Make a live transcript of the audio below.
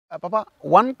Papa,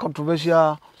 one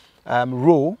controversial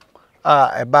role,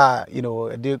 about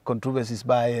the controversies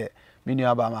by many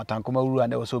about John Kuma But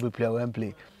and also be player when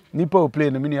play. Nipo play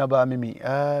the mini about Mimi,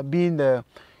 being the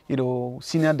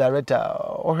senior director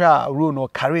or her role or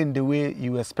carrying the way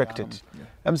you expected.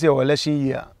 I'm saying election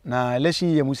year. Now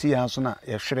election year musi ansona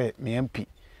ye hwere me MP.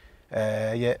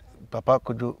 Ye Papa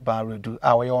kodo Baa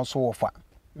Wiredu we also offer.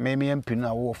 Me MP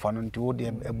na wo offer no nti wo de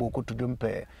eboko to dum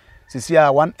pe. Sisi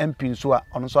a one MP nso a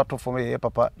ono so atofo me ye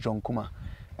Papa John Kuma.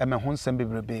 Me ho nsem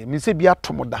bebrebe. Me se bia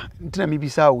tomoda. Ntina me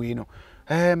bisa we no.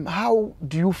 How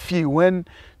do you feel when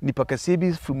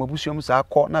Nipakasebi from Abusium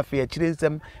Sako na fe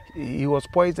them he was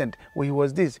poisoned or he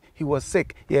was this, he was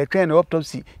sick, he trained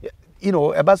autopsy,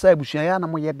 Ebasa Bushaya na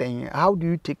mo yeden. How do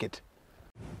you take it?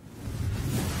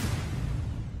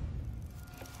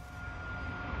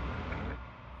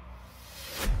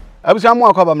 Abusiamu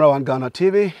akwaba mra wan Ghana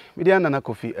TV, media na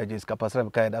Kofi Ajes kapasra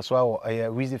kai that's why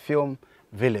a film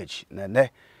village na ne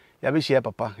ya be share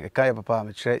papa e kai papa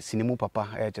me kire sinimu papa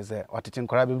e cheze watete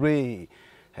nkora bebre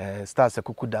stars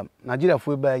akukudam Nigeria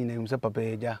fo ba yin ehum se papa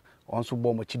eja onso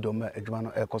bo mo chidom adwuma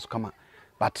no ekoso kama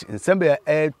but nsembe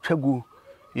twagu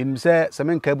yin se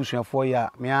semenka abusuafo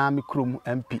ya me krom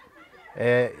MP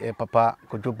papa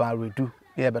kojo Baa Wiredu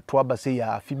e be to abase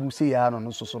ya afibu se ya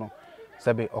no so no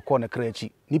sebe okọ na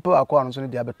krachi nipa akọ no so ne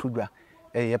dia be todwa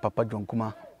Papa John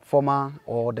Kuma, former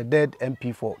or the dead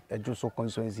MP for Ejuso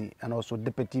constituency and also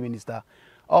Deputy Minister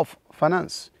of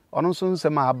Finance. Also,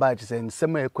 some about saying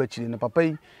semi question.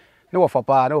 Papa, no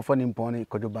papa, no funny pony,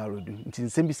 Baa Wiredu. It's in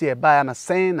Sembi buy and a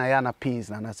saying, I am a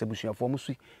peace and a sebution for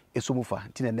Musi, a sumufa,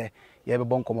 Tinene, you have a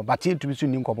bon comma, but to be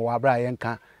soon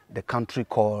Brianka, the country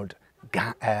called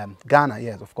Ghana,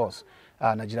 yes, of course.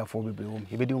 Nigeria for home.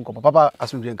 He be doing Papa,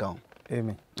 as we drink out.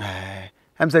 Amen.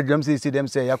 I'm saying, James, see them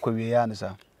say, Yakovian,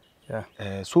 sir.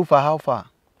 Yeah. So far, how far?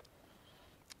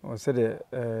 I said,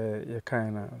 you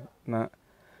kind na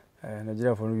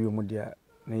Nigeria for you, Mudia,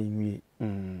 name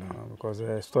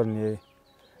because story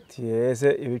say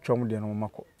if you come there no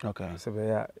mako. Okay. So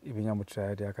yeah, if you want to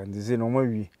try, they can. This is no more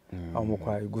we. I'm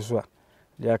quite guswa.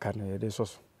 They can. They so.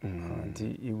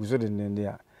 You go to the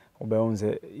there.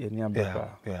 Obeonze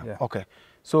yeah. Okay.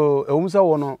 So umsa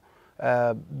wono.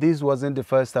 This wasn't the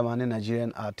first time I'm a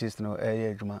Nigerian artist,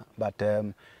 but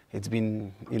it's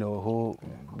been, a whole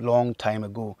long time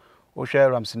ago. Osha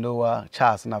Ramsinoa,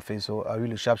 Charles na face, so I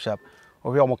really sharp.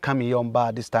 We are coming here on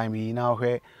bar this time. We now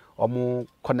hear more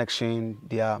connection.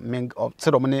 They are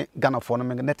said of Ghana for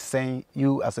net saying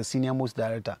you as a senior most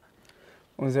director.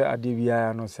 Unse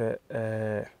adivia no say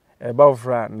about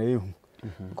fra na ehu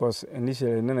because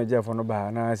initially Nigeria for no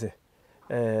bar na say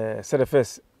said the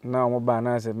first. Now mo ba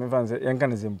na se me fan se yen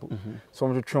kan zempo so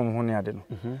mo twom ho ne ade no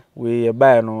we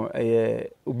buy no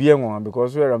obi enwa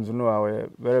because we Rams no a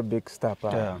very big star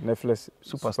Netflix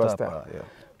superstar yeah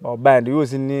but band you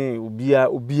see ni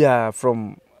obia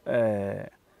from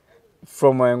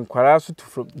Nkwara to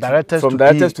from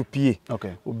directors to PA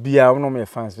okay obia no me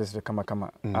fans specific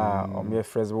kama or me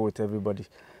friends with everybody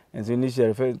and so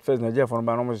initially first Nigeria for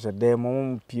no mo say dem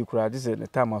mo PA kura this is the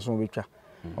time aso we twa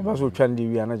obaso twande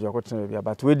wi anaje akotena bia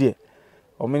but we dey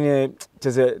o many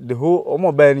say the whole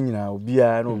omo ba ni nyina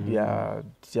obia na obia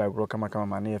ti agro kama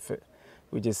ma na efe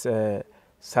which is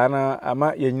sana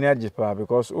ama yenyina jipa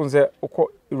because unse ukọ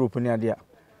Europe ni ade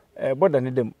a border ni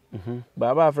dem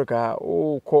baba Africa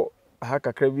ukọ ha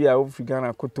kakra bia o fi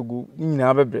Ghana kotogu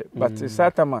nyina bebre but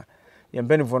satama ye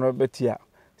benefo no betia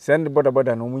send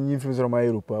border no munyi film so ma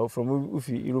Europe from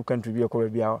ufi Europe country bia ko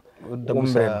bia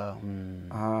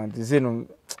this no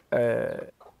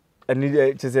and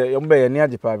it is a yombe near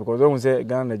Japan because don't say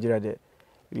Ghana Nigeria there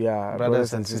we are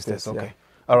brothers and sisters. Okay. Yeah.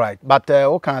 All right. But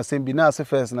what can I say be now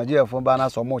first Nigeria from Bana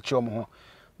so much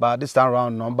but this time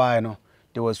around no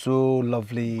they were so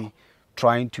lovely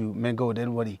trying to mingle with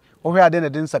everybody. Oh here then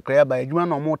didn't sacre by you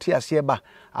no more tia sieba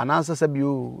and answer said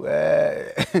you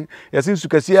yes you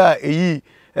can see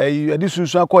edition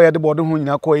so call the board who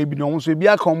na call e bi no so be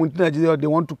come they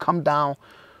want to come down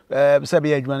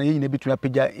sabi adwana yin between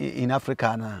page in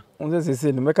Africa na unse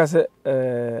say no make say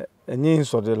enyin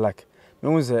so the like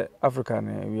me say Africa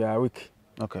we are weak.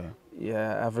 Okay.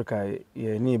 Yeah, Africa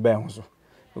yeah ni ba ho so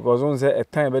because unse a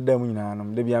time be dam nyina no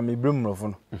de bia me brem rofo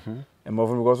no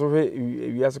because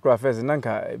we as craft first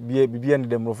nanka bia ne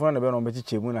dem rofo na be no be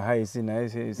chichemu na high see na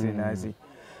see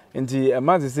nti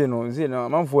amazing say no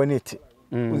manfo ani ti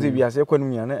unse bia say kwanu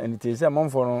nyina and it say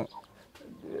manfo no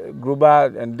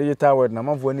global and digital world na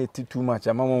manfo ani ti too much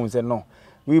amamo say no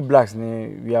we blacks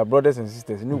we are brothers and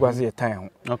sisters you go say a time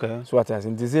okay so what as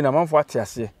nti say na manfo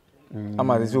atiase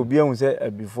ama say obi ehun say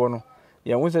before no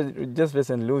Yeah, we said just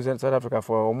recently lose in South Africa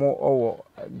for more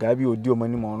Gabi or Dio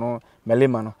Money no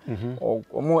Melemano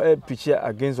or more picture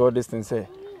against all this things. Say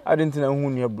I didn't know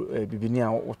who near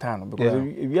Bibinia or town because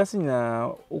we are seeing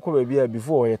Uko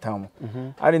before your town.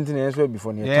 I didn't know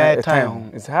before near time.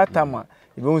 It's hard time.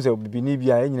 It won't say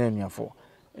Bibinibia any for.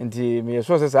 And the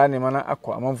sources are named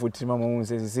Aqua among for Timon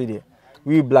says city.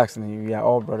 We blacks, we are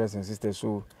all brothers and sisters,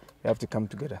 so we have to come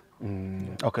together.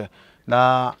 Okay.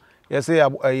 Now. Yes, I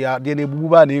the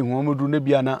buba ni hu do na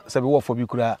bia na se be wo for bi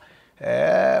kura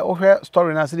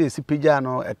story na se dey si page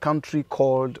no a country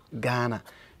called Ghana.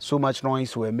 So much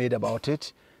noise were made about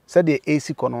it. Said the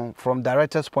AC kono from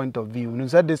director's point of view. You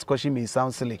said this question may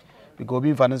sound silly because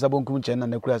being financial bonkum chen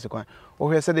na kura se kwan.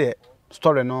 Said the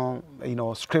story no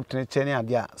script ne chen ya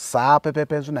dia sa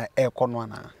pepepe so na e kono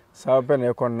ana. Sa pepe na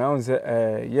e kono na unse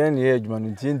yen ye adwuma no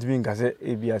ntimi nka se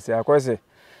e bia se akwese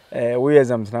we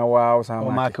exams na wa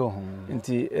some mark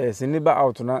nti siniba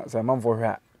out na say man for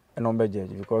hwa no be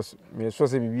judge because me so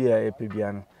say bibia e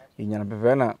pebia no yinya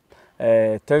pepe na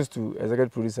thanks to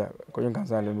executive producer John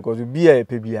Kuma because bibia e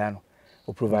pebia no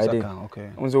o provide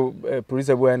unso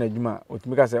producer boy na adwuma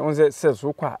otumika say unse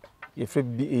so kwa ye free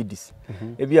diɛds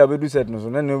e bia be do set no so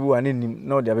na no bi wa ne nim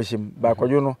na o dia be shem ba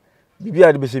kwadwo no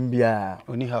bibia de be shem bia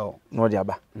oni how no dia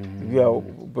ba bibia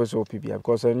bo so pebia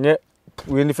because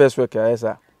we in first work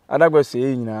esa Adagwa say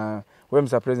nyina we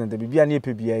Mr. President bibia na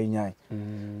epebia nyan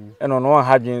eno no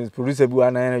hadwen producer bi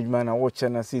wa na adwuma na wo che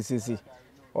na CCC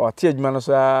o tie adwuma no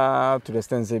so to the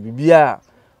extent say bibia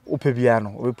opebia no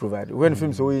we provide when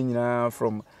film so we nyina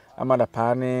from Amada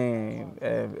Pane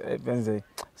benze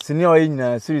senior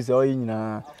nyina series o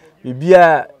nyina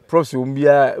bibia props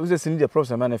umbia we say senior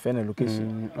props man na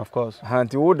location of course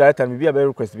hanti wo that time bibia be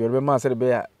request be man say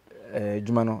be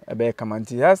adwuma no e be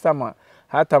kamanti last time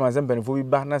hata mazembe ni fubi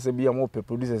ba na se bia mo pe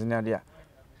producers ni ade a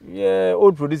yeah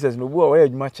old producers no bu a we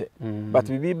adwuma che but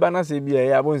bibi ba na se bia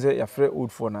ya bonse ya frɛ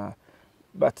old for na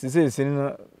but say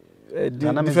no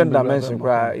different dimension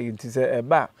kwa it is a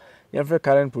ba ya frɛ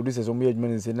current producers o mo adwuma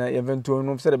ni se na evento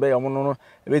no se de be ya mo no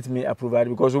let me approve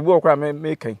because obu okwa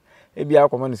me kan e bia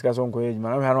akoma ni sika so nko adwuma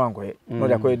na hwa no anko no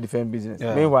dey call different business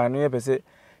me wa no ye pese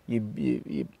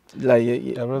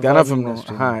like Ghana film no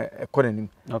economy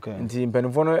okay nti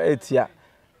mpanifo no etia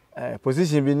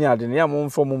position bi ni ade ne am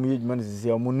from mum yedwuma ne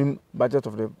sisi amunim budget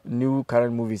of the new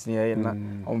current movies ni ya na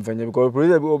omfanya because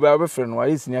producer bi oba frɛ no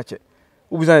ayi sini ache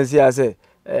ubusan sisi ase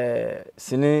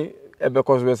sini ebe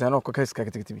cause we say na okaka sika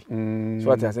kitikiti bi so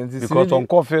what I say because on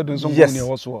coffee do some money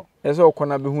also eso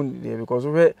okona be hu because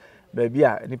we baby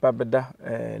a nipa beda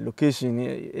location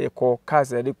e ko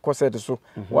cars e de ko set so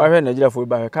wa hwe Nigeria fo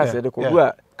ba cars e de ko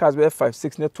do cars be 5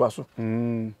 6 net to aso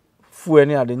fu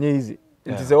ani ade nye easy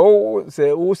it is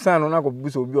o san na ko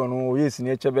buso obi ono yes ni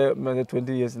echebe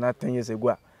 20 years na 10 years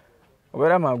ago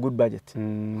obera ma good budget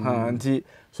anti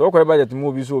so ko budget mo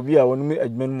obi so obi a wonu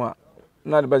adwuma mu a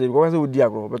na the budget because we di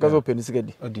agro because o penny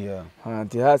sikedi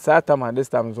anti ha sa time this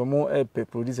time so mo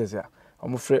producers ya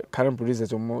current producers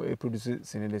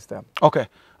produce in this time. Okay,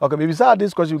 maybe say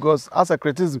this question because as a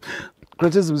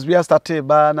criticisms we are started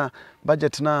by na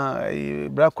budget na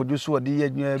bra produce wo di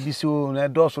biso na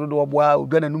do so do oboa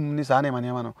odwa nanum ni sa na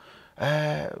manema no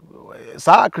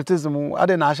sa criticism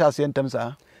ade na asha se ntem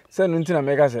sa say no ntina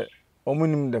make say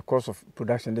omunim the cost of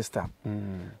production this time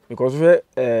because we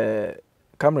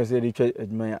cameras dey twa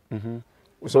adwuma ya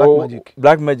so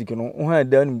black magic no who had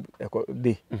done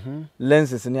day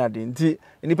lenses ni ade nti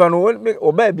nipa no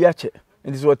oba bia che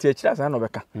nti so tie kira sa na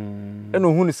obeka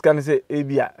eno hu ni scan say e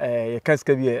bia ye kan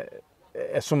ska bia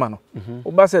esoma no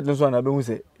oba said no so na be hu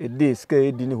say e day ska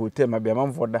e di ni hotel ma bia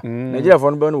man foda Nigeria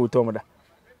for no be no hotel mo da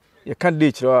ye kan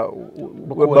day kira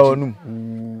we ba onum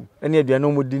ene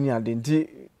aduane mo di ni ade nti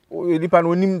nipa no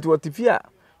onim to otifia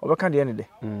obeka de ene de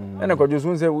ene ko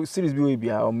josun say series bi we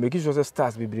bia o make sure say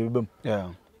stars bi bam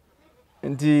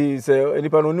nti say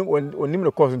nipa no onim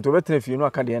the cost nto betre fie no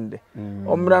aka de ende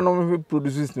omra no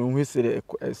producers no hu sere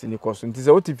sini cost nti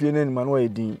say otifie ne ma no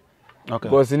edin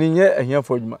because ni nye ehia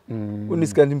for adwuma oni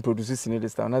scanning producers ni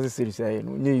this time na series aye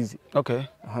no nye easy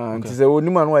nti say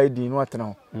onim ma no edin no atena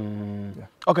ho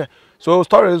okay so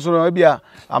stories so bia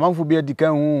amanfo bia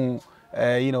dikan hu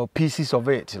pieces of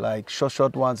it, like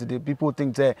short ones. The people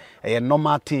think that a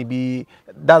normal thing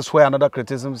that's where another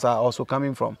criticisms are also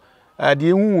coming from.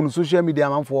 The social media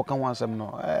man for can want some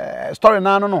no story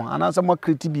no, and answer more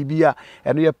critique bibia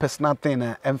and your personal thing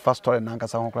and fast story na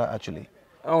actually.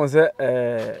 I want say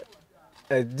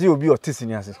DOB or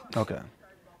Tisinyasi. Okay.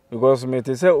 Because me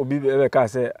say obi ever can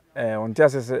say on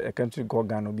say a country called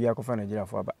Ghana obi akofa Nigeria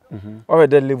for aba. Over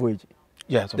that level.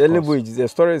 Yes, of the course. language, the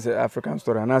story is an African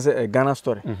story, and as a Ghana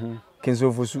story.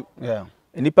 Kenzo Fosu. Yeah.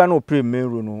 Nipa no pre main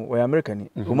role no we American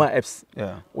Roma Epps.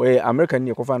 Yeah. We American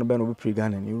ni kofa no be no pre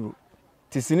Ghana ni rule.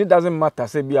 Tisini doesn't matter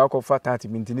say be akofa 30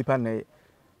 minutes nipa na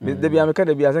the be America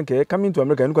the be asenke coming to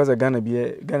America because Ghana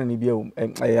ni be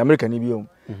American ni be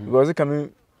because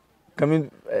coming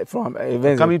from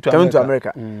events coming to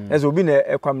America. As will be na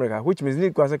America, which means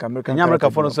ni kwase American. America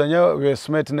for no so we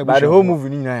smart na but the whole movie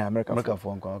ni na America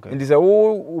for okay. And this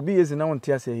obi is na won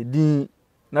tia say din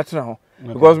natural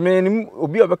because me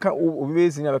obi obeka obi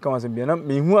is na beka wan say be na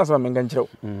me hu asama me ngan kire.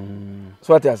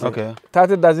 So what I say? Okay.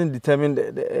 That doesn't determine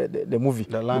the movie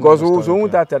because so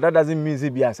that doesn't mean say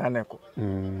be asaneko.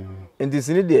 And this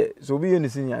ni there so obi ni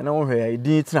sinya na won hwe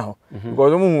din tena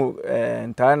because omo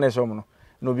entire nation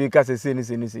no be ka say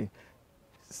ni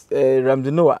Ramsey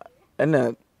Noah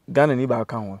and Ghana ni ba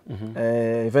kan ho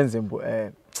events mbo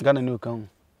Ghana ni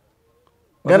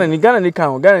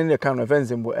kan Ghana ni kan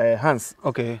events mbo Hans.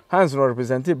 Okay. Hans no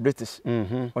represented British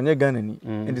onye Ghana ni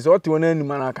and this what one ani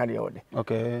man aka de ode.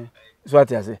 Okay. So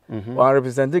what I say one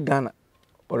represented Ghana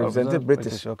or represented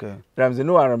British. Okay. Ramsey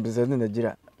Noah represented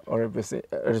Nigeria or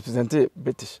represented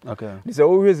British. Okay. This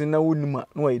always na wonima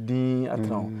no edin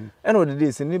atna and all the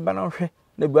days ni ba na hwe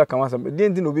na bu aka wasam de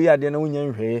ntin obi ya de na wonya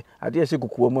nhwe ade ya hye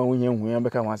mu a wonya hu an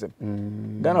beka wasam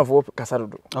Ghana for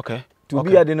kasadodo. Okay. To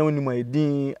be ya de na wonima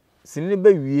edin sini ba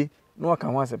wie no aka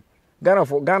wasam Ghana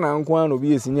nko an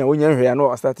obi esini a wonya nhwe ya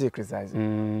no start to criticize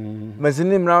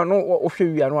masini mra no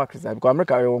ohwe wie no criticize because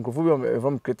America we onkofo bi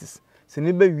from critics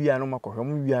sini ba wie no makohwe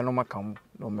mu wie no makam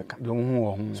no meka do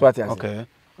hu so what I say. Okay.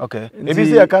 Okay. If you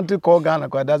see a country called Ghana,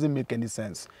 it doesn't make any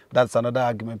sense. That's another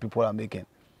argument people are making.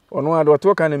 Or no,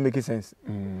 what can make sense?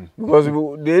 Because the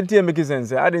ATM make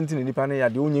sense. I didn't think any ya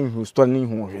the only who stunning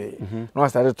who no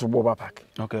started to boba pack.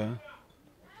 Okay.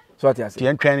 So what I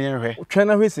say?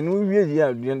 China ways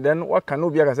in then what can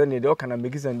be a say they can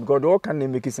make sense because all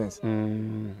can make sense.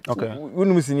 Okay. We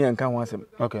no see and can want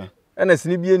okay. And a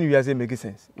Sinibian you say make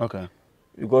sense. Okay.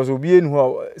 Because we be in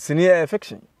who senior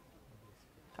affection.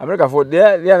 America for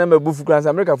there number bufu class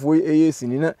America for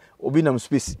sinina obi nam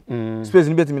space. Space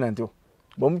ni betimi nanto.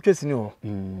 Bom twesi ni ho.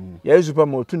 Ya super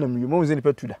mo tu nam yumo ze ni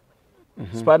petuda.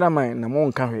 Spider-Man na mo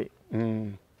nka hwe.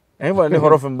 Everyone the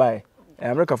horror film buy.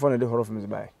 America for the horror films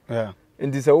buy. Yeah.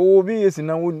 And this obi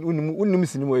yesina unim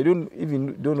sinimo you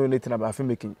don't know anything about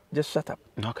filmmaking. Just shut up.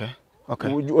 Okay. Okay.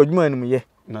 Ojuma ni ye.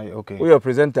 No, okay. We are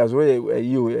presenters we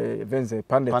you events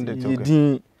pandit.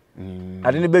 Okay.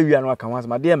 I didn't be no can once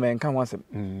my dear man can once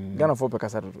Ghana for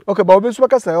Pekasa. Okay, but we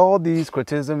speak all these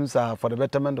criticisms are for the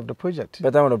betterment of the project.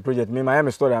 Betterment of the project. Me my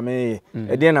story I may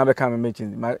a day now become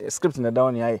making my script in the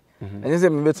down here. And you say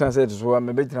me better translate so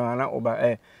I'm better na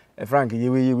over Frank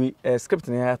we script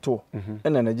in here too.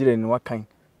 And Nigeria in what kind?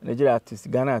 Nigeria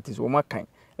artist, Ghana artist, or what kind?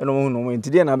 And no in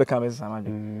today now become as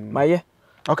my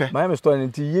okay. My story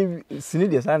into you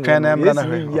senior and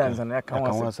I can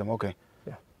okay.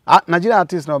 Nigerian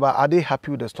artists now, but are they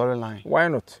happy with the storyline? Why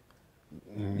not?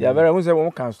 Yeah, very much.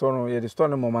 One can story. The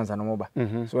story moments and over.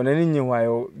 So when any new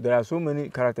while there are so many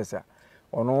characters.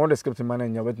 Or no, the script man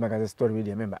and your wet make a story with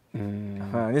your member.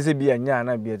 This is be a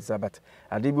nyana be a but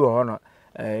I did be honor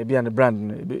be on the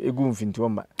brand a good fin to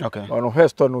one. Okay. Or no her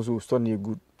story no so story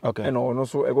good. Okay. And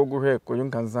also a go here,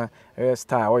 Koyun can a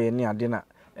star or near dinner.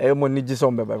 Money just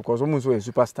on because almost a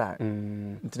superstar.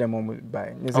 Into the moment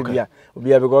by Nizibia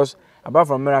be because above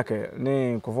from America,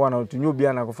 name Kofana to New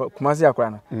Biana Kumasi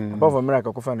Akrana. Above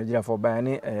America, Kofan Nigeria for by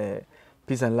any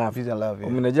peace and love. Peace and love.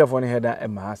 Nigeria for any header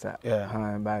and Mahasa.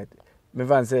 Yeah, but me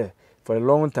van say for a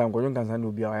long time, Koyun can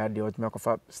will be our idea what make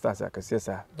of stars like a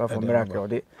sister. But for America, or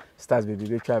the stars baby,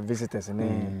 we try visitors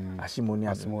and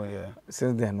Ashimonia.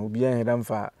 Since then, we'll be in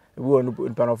for. We want to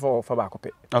put for back.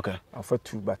 Okay. For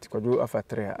 2, but could do for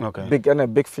 3. Okay. Big and a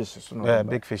big fishes. Yeah,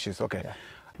 big fishes. Okay.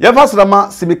 Yeah, first Rama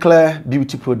Simiclear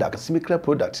beauty product. Simiclear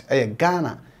product.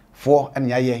 Ghana for and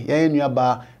ya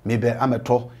nuaba maybe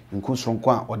amateur in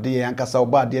Kusronkwa or dear Ankasa or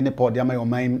bad dear Nepal, dear my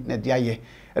mind, Nediaye.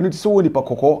 And it's so nipa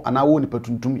coco and I won't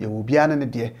petuntum, you will be an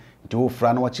idea. To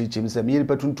Fran watch him, say, me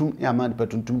petuntum, yaman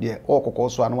petuntum, dear, or cocoa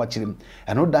swan watch him.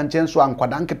 And no dungeon swan,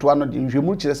 quadanke to one of the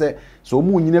Much say, so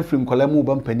moon in a film colemu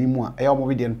bumpenimua,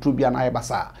 Elmovidian Trubian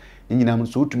Ibasa. In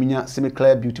so to me,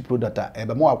 Simiclear beauty product,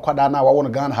 ever more quadana, I want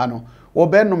a gun hano, or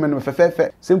Benjamin with a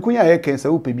fair, same Kuya Eke,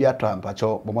 so be a tramp,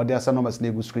 pacho, but modern son of a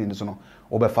snake screen, so no,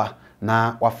 Obefa,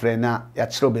 na, or friend, na,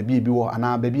 yachro baby, and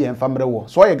our baby and family.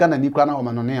 So I gun a Nikrana or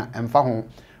Manonia and Fahon.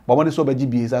 But when so be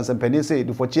GB is as a penny say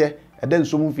do for chair, and then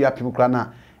so move your people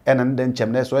crana, ena nden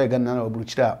chem na so ye Ghana na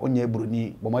oburuchira onye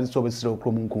buruni bomadi so be sire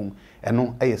okromunkum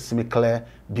eno eye Clear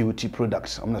beauty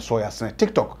products omna so ya sene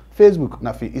TikTok, Facebook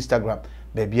na fi Instagram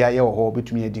bebia ye wo ho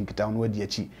betumi edi nkita no adi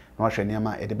achi na wahwe niam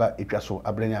e de ba etwa so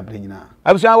abrenya abrenyina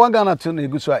abusia wan Ghana to na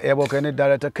eguso a ye bo kan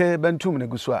director K Bentum na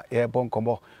eguso a ye bo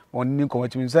nkombo oni nkombo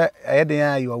timi say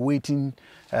you are waiting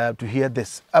to hear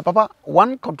this papa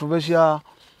one controversial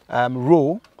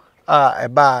role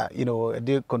about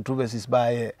the controversies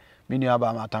by mini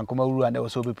about Matankoma Uru and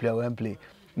also be play and play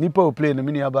nipo play no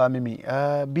mini about mimi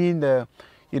being the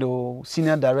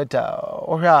senior director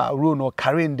or her role no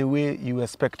carrying the way you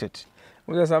expected.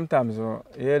 Well, sometimes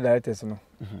directors no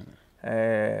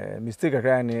mistake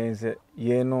is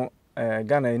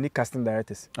Ghana any casting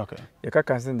directors. Okay. You can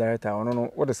casting director or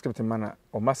no what the script manner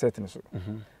or mass setting so.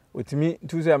 With me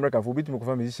Tuesday America for bit me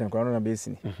confirm musician kwa na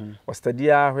basin. O study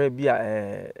where be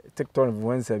TikTok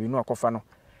influencer bi no akofa no.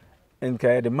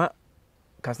 Enka the ma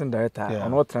casting director or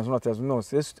not translators no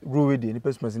says rule the any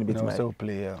person in bit so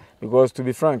play because to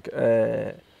be frank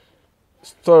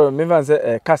story me van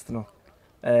say cast no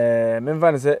me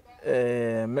van say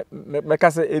me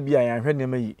cast e bia yan hwe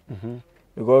nema yi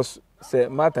because say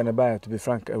matter na buy to be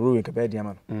frank rule ke be dia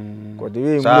man ko the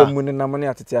way mu na mo na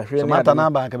atete ahwe so matter na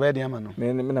ba ke be dia man no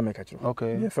me na make sure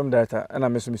okay yeah film director and I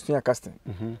me so me casting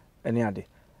any ade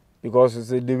because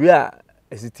say the way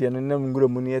esitie no na ngura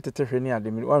mu ni etete hwe ni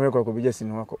ade me wan hwe ko be just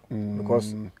ni wako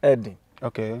because ending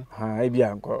okay ha e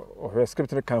bia nko o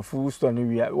script no kan full story ni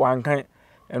wi wan kan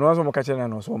eno aso mo ka che na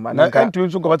no so ma na kan tu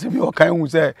so ko bati bi o kan hu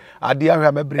say ade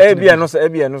ahwe me break e bia no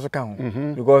so kan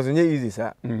hu because nye easy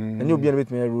sa enye obi na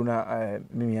bit me ru na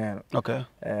mimi ya no okay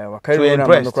wa carry na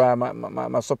no kwa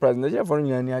ma surprise na je for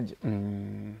nyani age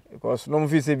because no mo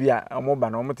fi se bia mo ba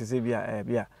na mo te se bia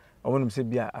bia o mo se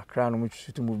bia akra no mo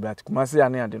chutu mu bia kuma se ya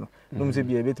na ade no no mo se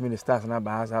bia bit me the stars na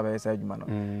ba ha ba esa adwuma no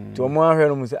ti o mo ahwe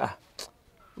no mo se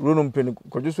ru no mpeni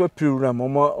ko just wa pre na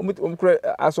mo kra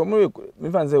aso mo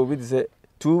me fan say obi ti say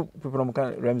two people no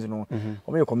can Ramsey no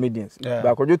o me comedians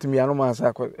ba ko jotumi anu ma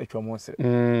sa ko etwa mo se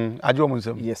ajo mo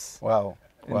nsem yes wow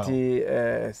nti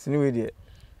siniwe de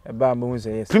ba mo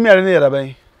say yes premier ne yara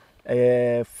ben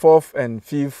 4th and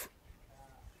 5th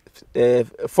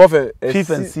 4th 5th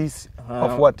and 6th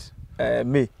of what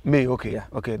May okay yeah.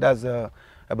 Okay that's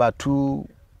about 2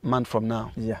 months from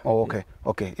now oh okay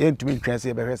okay to me try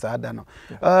say be hwesa ada no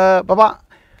papa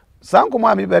Sanko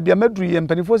ma mi bia medru ye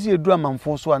mpanifo si edu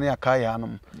amanfo so ane aka ya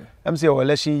anom em se o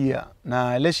election year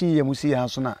na election year musi ya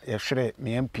so na ye hwere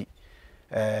me MP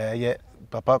ye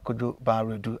papa kodo Baa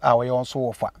Wiredu a wo ye onso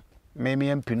wo fa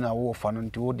me MP na wo fa no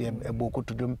nti wo de eboku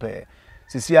tudum pe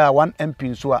sisi a 1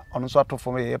 MP so a ono so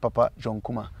atofo ye papa John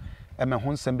Kuma me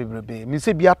ho nsem bebrebe mi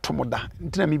se bia tomoda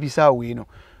ntina mi bisa we no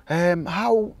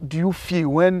how do you feel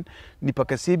when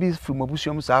Nipakasebi from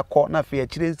Abusium Sako na fe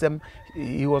them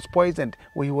he was poisoned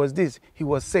or he was this he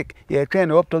was sick he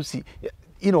trained autopsy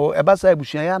Ebasa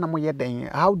Abusiaya na mo yeden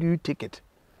how do you take it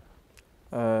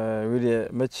really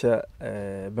much Baa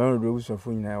Wiredu so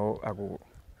fu nyina wo agogo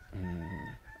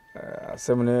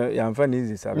semne ya mfa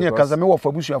easy sabe because kaza me wo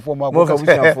for Abusiafo mo agogo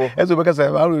ezo be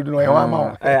kaza Baa Wiredu no ya wa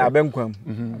ma abenkwam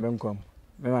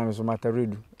me ma me so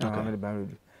mataredu me Baa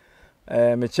Wiredu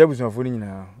me chebu so afori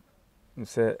nyina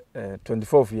se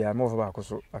 24th year mo fa ba ko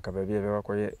so akaba bia be wa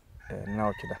ko ye na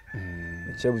otweda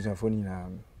me chebu so afori nyina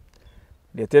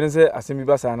de tense asemi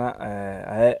basa na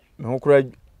me ho kura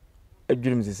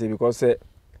adwurim sese because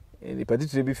the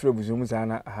particular be fro buzumu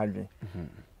sana hadwen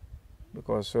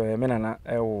because me nana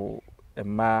wo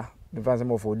ma me fanse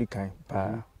mo for di kan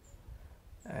pa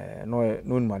no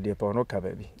nma de pa no ka ba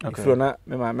bi fro na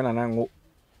me nana ngo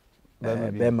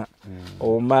bema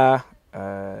o ma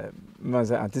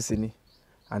manza antiseni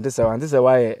antisa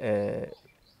why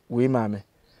we mame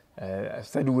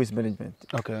study waste management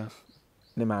okay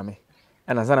ne mame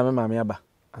ana sana me mame aba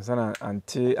asana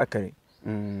anti akari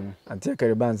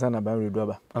akari ban sana Baa Wiredu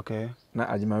aba okay na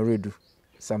Ajima Wiredu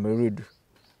Sam Wiredu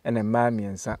ene mame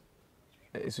ensa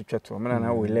isu twato me na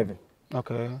 11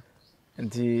 okay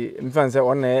nti mfanse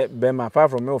one bema far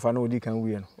from me ofa na odi kan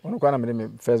wie no ono kwa na me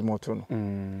first moto no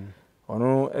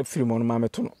ono film ono mame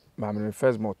to no ba me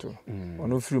first moto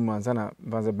ono film ansa na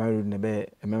mfanse Baa Wiredu ne be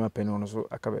emema penny ono so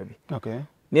akaba bi okay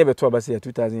ne be to abase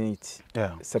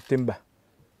 2008 September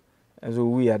so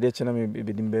we ade chena me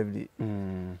be dim birthday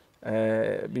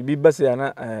bibi base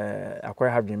yana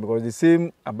akwai hadwen because the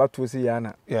same about to see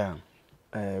yana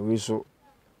we so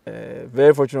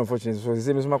very fortunate so the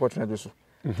same so makwatuna do so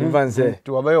even say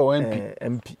to obey your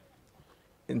MP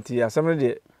nti assembly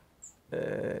de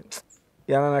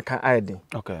yana na kan aiding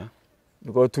okay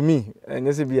because to me and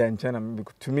yes be in China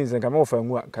to me say come off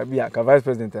and ka vice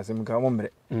president asem ka omomre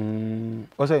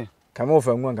what say come off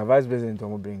and ka vice president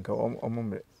omobring ka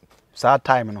omomre sad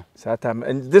time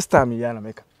and this time ya na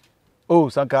make oh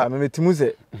sanka me metimu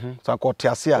say sanka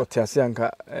otiasia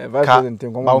nka vice president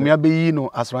nko ba omia be yi no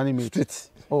as running mate street.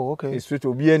 Oh, okay. Street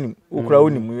obi anim. Ukura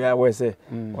onim ya we say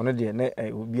ono de na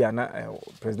obi ana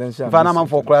presidential. Fa na man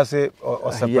for kura say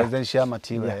o say presidential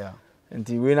material ya.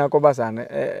 Nti we na kobasa na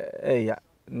ya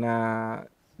na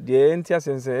de entia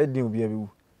sense edin obi abewu.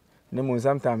 Na mo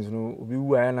sometimes no obi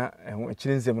wu aya na ho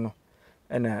achirinzem no.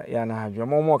 Na ya na hadwo.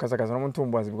 Mo kasa no mo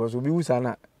ntombo as because obi wu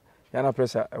sana ya na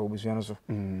pressure obusua no so.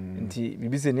 Nti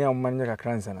bibi se ni amman nya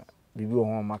kakra nsana. Bibi wo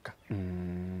ho maka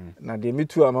na de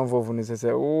mitu amanfofo ne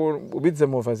sese obi tse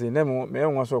mo fa say na me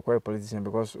nwa so kwa politician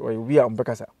because we are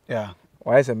umpekasa yeah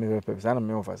why say me purpose na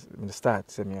me offer me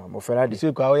start say me mo feradi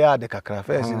see kwa we ade kakra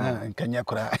first na nkanya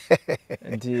kura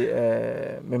nti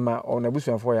me ma on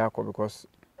abusuanfo ya akọ because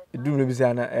edum no bi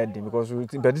say na ede because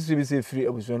impedisi bi say free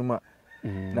abusuan ma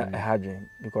na hadwen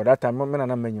because that time me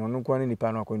na manyi no kwa ni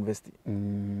nipa no akọ university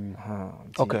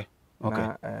okay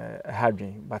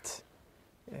hadwen but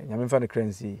nyame fa the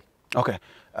currency okay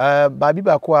baabi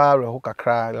ba kwa reho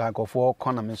kakra lagofo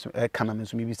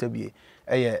economy bi se bie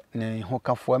ne ho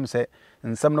kafo am se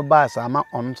nsem no ba sa ama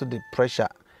on to the pressure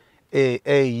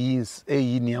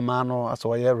yi niama no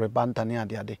aso ye rebanta ne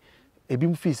ade ebi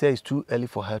m feel say it's too early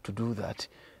for her to do that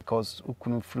because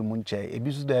ukunu free munche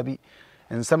ebi so da bi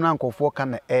nsem na nkofo ka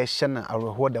na hye na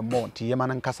areho the more ti yema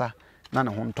na nkasa na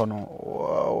ne ho nto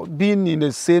no being in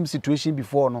the same situation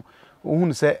before no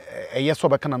ohun say yes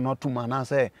obeka na not too man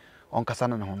say on kasa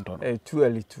na ho nto no too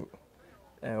early to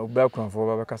obia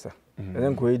kwanfo ba kasa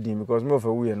then ko edin because me of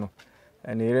a we no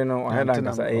and ere no I had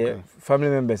kasa family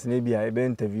members na bia e be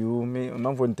interview me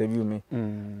man for interview me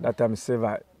that time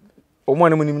server omo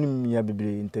na munim ya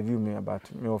bebre interview me about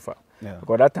me offer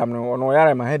because that time no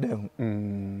yara my head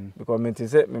because me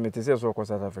say so ko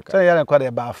South Africa so yara kwa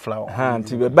de ba flower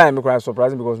nti be buy me quite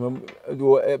surprising because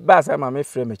ba say ma me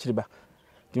frame chiriba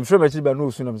Kim frame actually no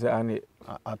soon say ani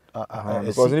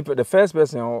because the first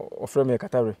person of frame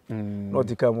Katari not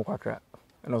the come kwakra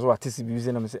and also artist bi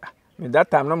say na me say me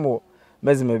that time na mo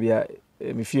mezime bia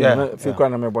me feel kwa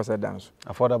na me boss dance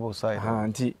affordable side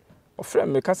anti of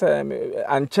frame me kasa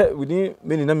anche within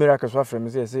many na miracle so frame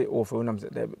say o for na me say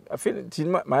I feel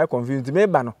my confused me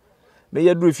ba no me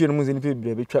ya duru fie no mo say ni pe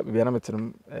bia betwa bia na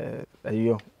metem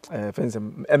ayo fence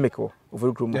emiko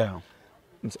over krom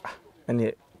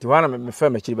and the one me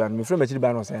frame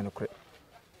chiriba no say no kre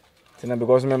tina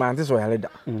because me man so yale da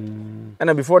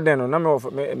and before then no na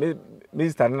me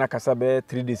start na kasa be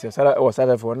 3 days o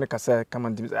sala for ne kasa come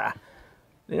and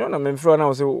you know na me frame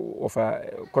na say offer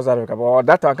cause ka but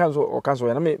that I can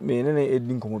so na me ne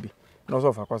edin komo bi no so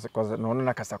offer cause no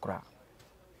na kasa kra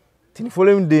tin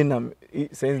following day na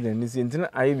since then this tina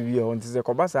ayi bibi o ntise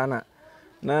ko basa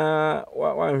na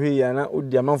one way ya na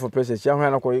odi amount for pressure chia ho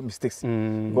na ko mistakes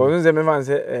because nze me fan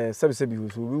say service bi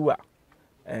so bi wa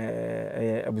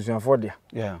abusuanfo dia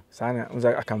yeah sana nze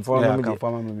akamfo ma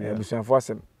me abusuanfo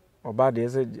asem oba de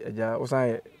ese eja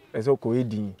osan ese ko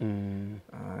edin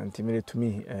antimire to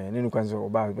me nenu kwanze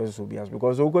oba be so bias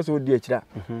because o go so di akira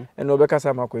and no be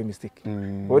kasa ma ko mistake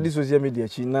o di social media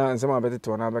chi na nse ma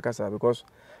betete na be kasa because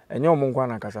enyo mo nkwa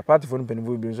na kasa party for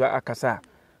mpenivo bi so akasa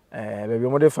baby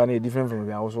mo dey funny different from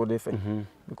we also dey fan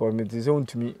because me say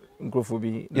untumi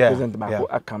nkrofobi present back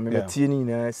akam me tie ni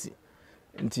na si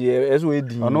nti as we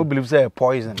di I no believe say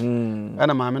poison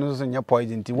and ma me no say nya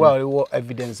poison nti well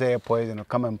evidence say poison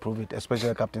come and prove it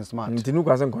especially Captain Smart nti nu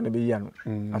kwasen kon be yi ano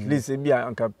at least e bia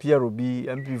anka Pierre Obi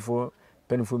MP4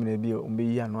 penifo me na bia o be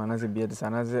yi ano anase bia de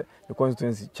sanase the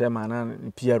constituency chairman na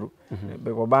Pierre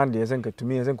be ko band dey say nka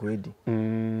tumi say ko edi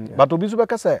but Obi so be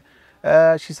ka say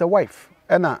she's a wife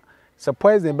and so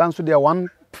poison ban so there one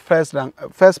first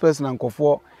person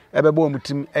ankofo ebebo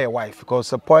mutim wife because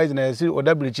so poison is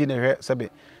odabrichi na hwe sebe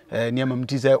niam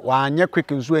muti say wanye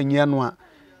quick nso anyia no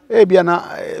a bia na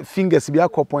fingers bia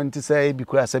ko point say bi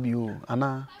kura sabi o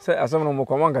ana say asem no mo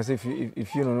ko man ka say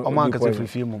if you know o man ka say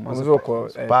free mo so ko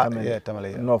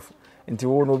tamale enough nti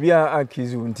wo no bia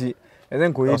akizu nti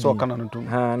ezen ko so kana no tum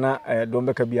na do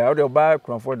mbeka bia o de ba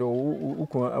kronfo de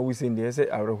ukun awisi ndi say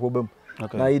awrehobam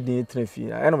na yidin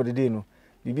trefi end of the day no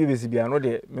bibi besi bia no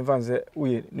de me fan say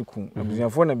uye ni kun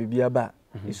abusuanfo na bibi aba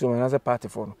iso na say party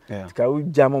for no tika u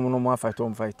jam mo no mo fight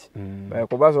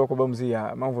ko ba so ko ba mu say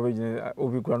ya man for be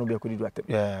obi kura no be akodi do atem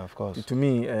yeah of course to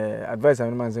me advice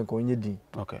am man say ko onye din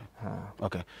okay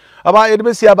aba e de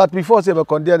be see about before say be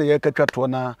condemn ye katwa to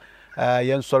na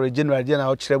yen sorry general dia na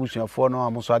o kire busuafo no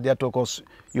amoso ade to cause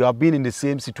you have been in the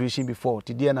same situation before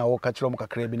ti dia na wo ka kire mo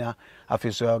kakra bi na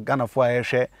afiso Ghana fo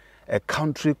a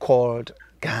country called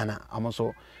Ghana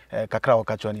amoso kakra wo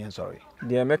ka kire yen sorry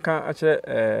dia meka a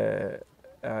kire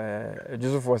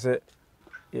Joseph say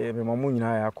me mamu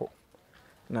nyina ya akọ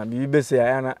na bibi bese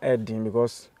ya na edin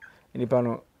because nipa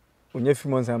no onye fi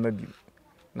months am bi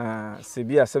na se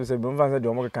bi asebse bi mfa de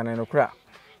omo keka na no kra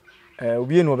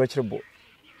obi no obekire bo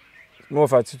no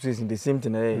fa situation the same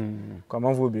thing kwa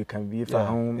manfo bi kan bi fa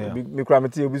ho mi kra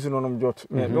meti obi su no nom jot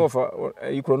no fa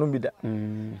ikro no bi da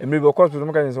emri be course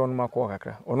no kan se ono makọ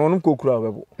kakra ono no ko kura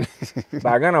obebo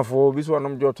ba Ghana fo obi su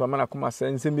ono jot amana kuma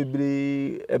sense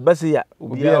bibiri ebase ya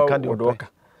obi odoka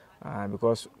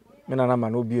because me na ma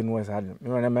no bi no esa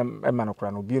me na ma no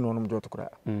kura no bi no nom jot kura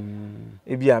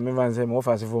e bia me van se me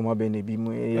office fo ma be na bi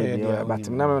mu but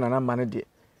me na ma no de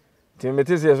ti me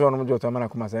tese so nom jot amana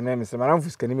kuma se na me se ma na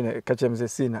fuska ni me ka chem se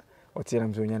sina o ti na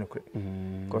me so nya no kura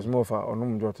because me ofa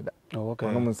onom jot da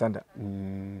onom nsanda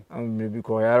me bi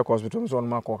ko ya hospital so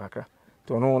nom akọ kakra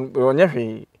to no onye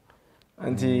hwe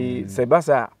anti se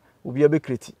basa obi abe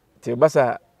kreti ti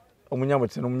basa omunya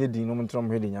mote no munye din no montrom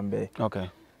hwe de nyambe okay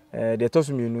the toss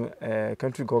me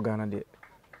country called Ghana de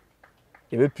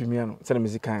ebe premier no say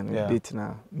music kind date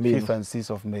na May 5th and 6th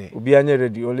of May obi anya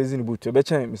ready always in boot ebe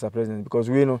chen Mr President because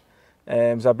we know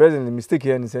Mr President the mistake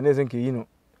here is say you know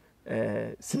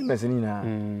cinema na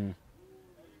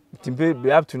timpe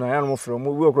be up to na yan mo from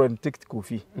we go take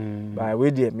coffee by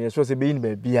we there me so say be in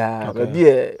ba bia ba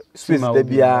bia space da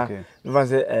bia me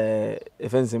say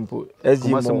even simple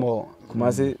SG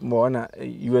Kumasi mo na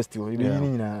UST o be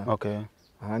ni na okay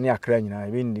ani akra nyina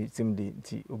ebe ndi sim de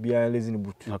ti obi a lazy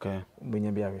boot okay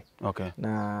benya bia we okay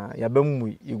na ya bamu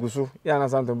iguso ya na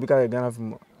santo bi ka Ghana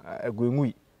film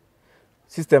agwengui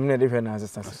system na de hwe na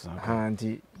assistance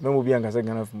anti memo bi anga se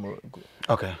Ghana film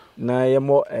okay na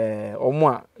yemo omo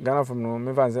a Ghana film no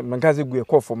me fanse menka se gu e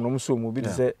call film no so mo bi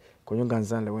se konyo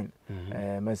ganzan le wen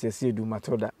masesi edu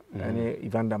matoda ani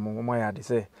Ivanda mo ya de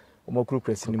se omo kru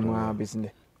press ni mu a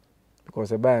besinde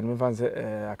because by me fanse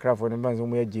akra for me fanse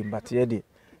mo ya jimbat ye de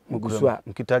mugusua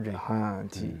nkitadwen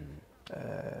anti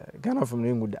Ghana from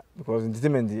Nguda because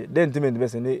entertainment be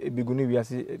say biguni we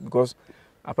asi because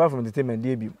apart from entertainment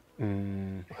dey bi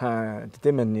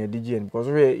entertainment near DGN because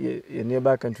we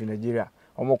nearby country Nigeria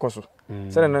omokoso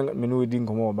say na me no di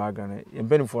nkomo background e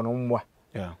mpeni for no mwa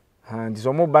and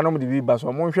so mo ba no de bi ba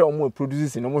so mo hwe omo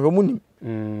produce no mo hwe mo nim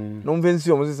no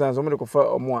mvensi omo sisan so mo de ko fa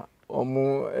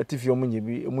omo atifi omo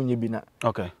nyebi na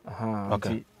okay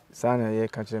okay sana ye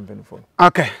ka kire mpeni for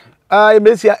okay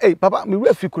emesia papa me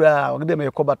we fikura ogde me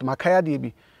yakobat makaya de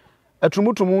bi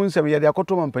atumutumu nsem ye de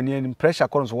akoto mampani ni pressure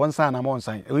koro so won san na mo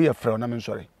nsan e we frɛ na me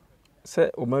nsori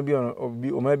se o ma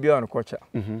bi on kocha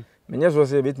menye so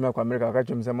se bit me kwa America ka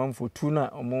twem se manfo tu na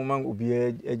omo man obi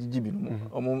agigibi no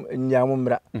omo nya mo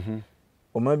mra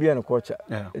o ma bi on kocha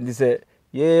ndi se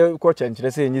ye kocha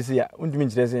nkire se nyisi ya undumi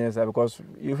nkire se nyisa because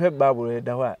you have Bible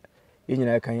da wa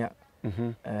yenyina kan ya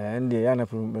ndi ya na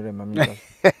problem ma mi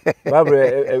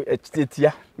Bible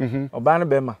etia oba na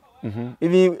be ma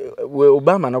even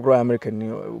Obama no grow American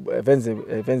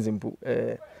events impu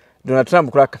Donald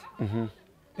Trump crack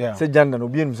se janda no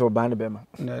bi enu so oba na be ma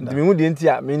ndi mi hu de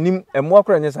ntia me nim emo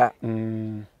akora nyesa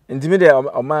ndi mi de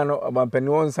o man no obampani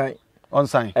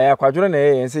onsan akwadworo na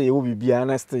ye se ye wo bibia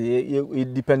na stay ye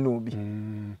depend on obi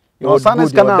no san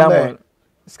scan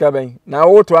skaben na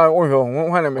wo to wo hwe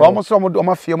ho na me ko mo so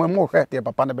mo fie mo hwe te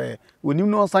papa na be onim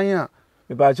no onsan a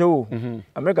me ba che wo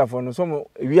America for no so mo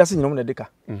wiase nyina mo na deka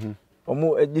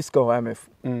omo disco IMF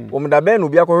omo da be no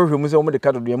bi akọ hwe mu se omo de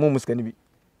ka do mo muska ni bi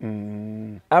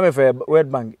IMF World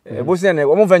Bank bosia na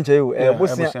omo venture yo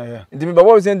bosia ndi me ba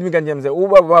bo bosia ndi mi kan jem se wo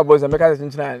ba bosia me ka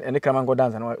chinchina ene kama go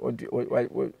dance na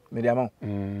me dia ma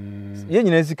ye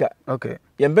nyina sika okay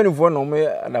ye mbenufo no mo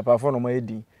adapa fo no mo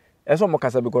edi eso mo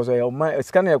kasa because o ma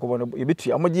scan ya ko no ye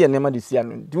betu amoje ye nema de sia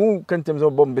no du kan tem se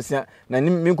bom besia na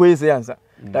mi ko yese ansa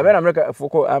da be na America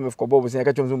foko IMF ko bo besia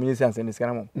ka twem so mo yese ansa ni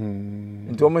scan mo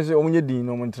nti o mo nye din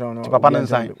no mo ntra no papa na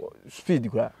sign speed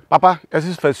kwa papa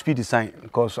this for speed sign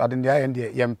because I didn't end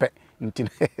there yempe nti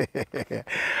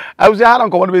I was ha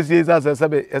ko won be sie say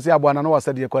sabe ese aboana no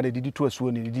wasa de kwa de didi to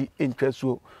asuo ni didi entwa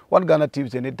suo what Ghana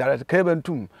TV and direct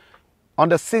Kebentum on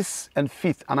the 6th and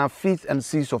 5th and 5th and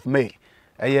 6th of May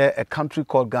a country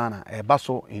called Ghana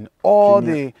baso in all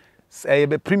the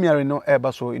premiering no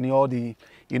baso in all the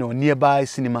nearby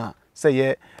cinema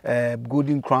say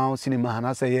Golden Crown cinema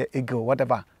and say Eagle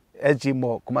whatever SG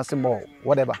Mall Kumasi Mall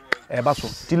whatever baso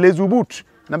Tilezu boot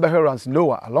number herons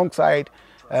Noah alongside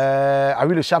I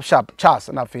really sharp Charles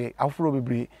na fe afro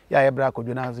bibiri ya ye bra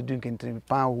kodwo na so drinking tin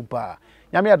pan wo pa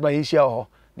nyame adma ye hia ho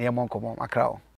na ye monkomo akra